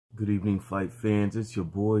Good evening, fight fans. It's your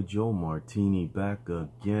boy Joe Martini back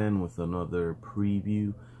again with another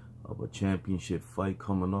preview of a championship fight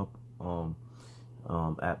coming up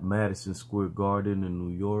at Madison Square Garden in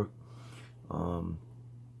New York on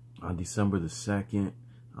December the 2nd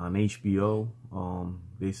on HBO.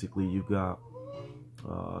 Basically, you got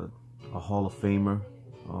a Hall of Famer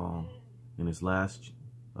in his last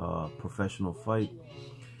professional fight,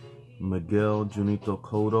 Miguel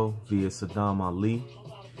Cotto via Sadam Ali.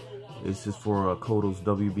 This is for Cotto's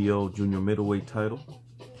WBO Junior Middleweight Title.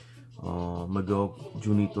 Miguel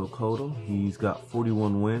Cotto, he's got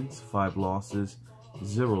 41 wins, 5 losses,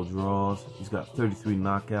 0 draws. He's got 33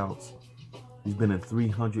 knockouts. He's been in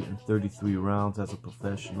 333 rounds as a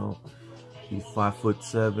professional. He's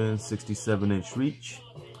 5'7", 67-inch reach.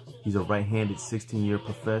 He's a right-handed 16-year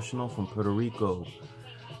professional from Puerto Rico.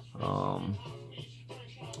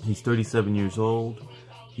 He's 37 years old.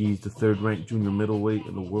 He's the 3rd-ranked junior middleweight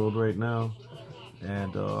in the world right now,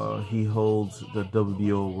 and he holds the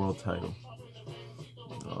WBO world title.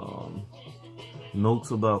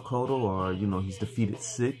 Notes about Cotto are, he's defeated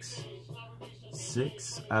 6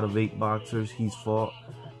 out of 8 boxers he's fought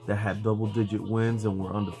that had double-digit wins and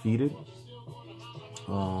were undefeated.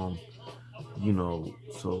 So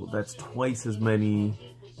that's twice as many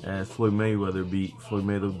as Floyd Mayweather beat. Floyd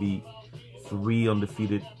Mayweather beat 3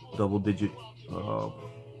 undefeated double-digit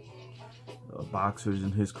boxers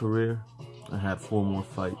in his career and had 4 more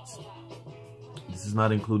fights. This is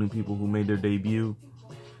not including people who made their debut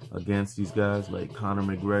against these guys like Conor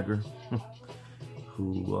McGregor,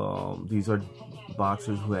 who these are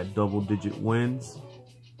boxers who had double-digit wins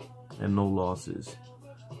and no losses.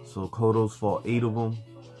 So Cotto's fought 8 of them.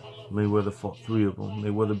 Mayweather fought 3 of them.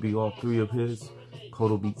 Mayweather beat all 3 of his.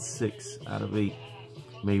 Cotto beat 6 out of 8.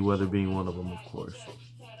 Mayweather being one of them, of course,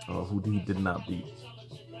 who he did not beat.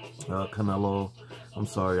 Canelo, I'm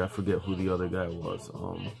sorry, I forget who the other guy was.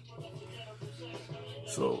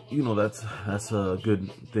 So that's a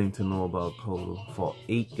good thing to know about Cotto. Fought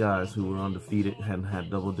 8 guys who were undefeated, hadn't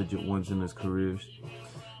had double-digit wins in his careers.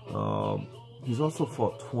 He's also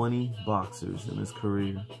fought 20 boxers in his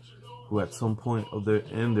career who at some point of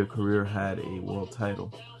their career had a world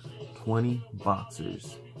title. 20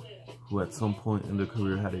 boxers who at some point in their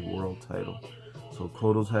career had a world title. So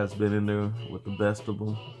Cotto's has been in there with the best of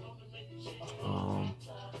them.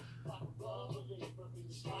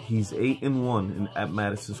 He's 8-1 at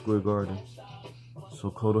Madison Square Garden.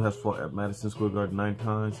 So Cotto has fought at Madison Square Garden 9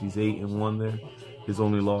 times. He's 8-1 there. His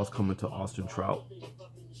only loss coming to Austin Trout.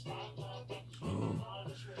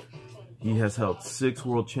 He has held 6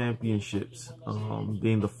 world championships,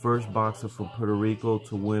 being the first boxer from Puerto Rico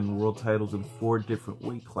to win world titles in 4 different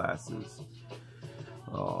weight classes.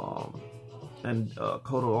 And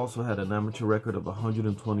Cotto also had an amateur record of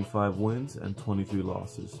 125 wins and 23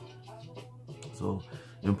 losses. So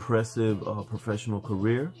impressive professional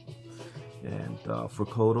career. And for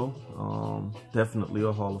Cotto, definitely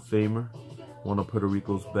a Hall of Famer, one of Puerto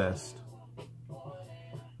Rico's best.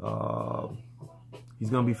 He's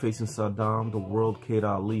going to be facing Sadam, the World Kid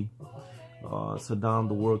Ali. Sadam,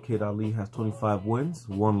 the World Kid Ali, has 25 wins,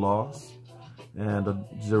 1 loss, and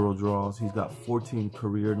 0 draws. He's got 14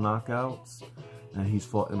 career knockouts, and he's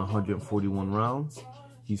fought in 141 rounds.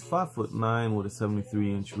 He's 5'9" with a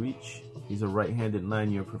 73-inch reach. He's a right-handed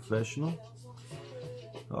 9-year professional.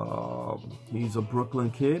 He's a Brooklyn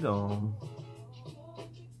kid.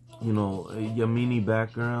 Yemeni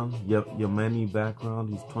background.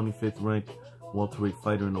 He's 25th ranked welterweight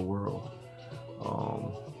fighter in the world.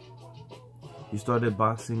 He started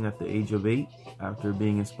boxing at the age of 8 after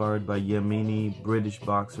being inspired by Yemeni British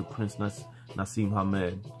boxer Prince Naseem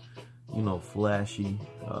Hamed. Flashy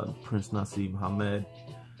Prince Naseem Hamed.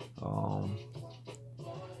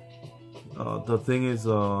 The thing is,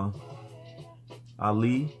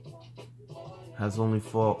 Ali has only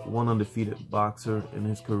fought 1 undefeated boxer in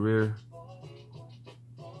his career.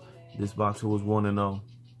 This boxer was 1-0.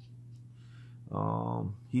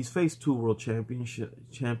 He's faced 2 world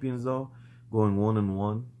champions though, going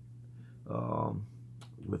 1-1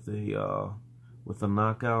 with a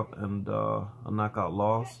knockout and a knockout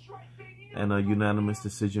loss and a unanimous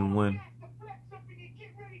decision win.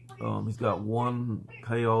 He's got 1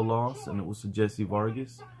 KO loss, and it was to Jesse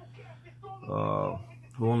Vargas, who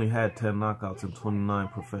only had 10 knockouts in 29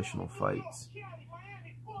 professional fights.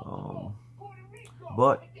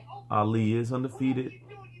 But Ali is undefeated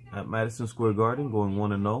at Madison Square Garden, going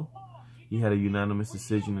 1-0. He had a unanimous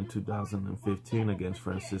decision in 2015 against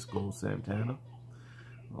Francisco Santana.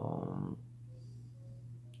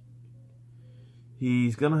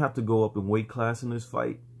 He's going to have to go up in weight class in this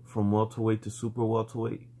fight from welterweight to super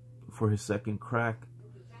welterweight for his second crack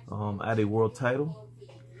at a world title.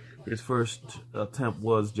 His first attempt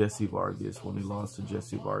was Jesse Vargas when he lost to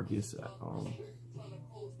Jesse Vargas.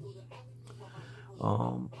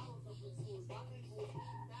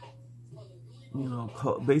 You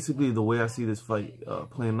know, basically the way I see this fight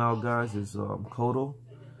playing out, guys, is Cotto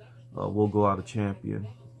will go out a champion.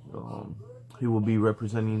 He will be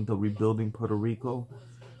representing the rebuilding Puerto Rico,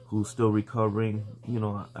 who's still recovering, you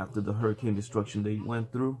know, after the hurricane destruction they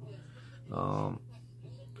went through.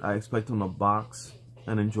 I expect him to box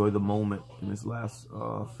and enjoy the moment in his last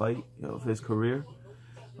fight of his career.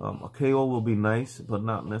 A KO will be nice, but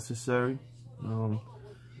not necessary. Not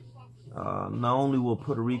only will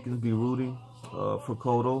Puerto Ricans be rooting for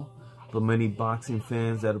Cotto, but many boxing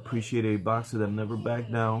fans that appreciate a boxer that never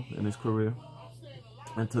backed down in his career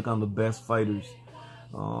and took on the best fighters.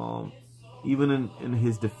 Even in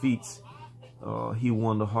his defeats, he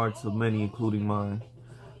won the hearts of many, including mine.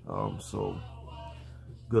 So,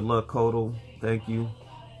 good luck, Cotto. Thank you.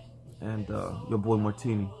 And your boy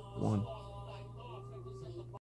Martini won.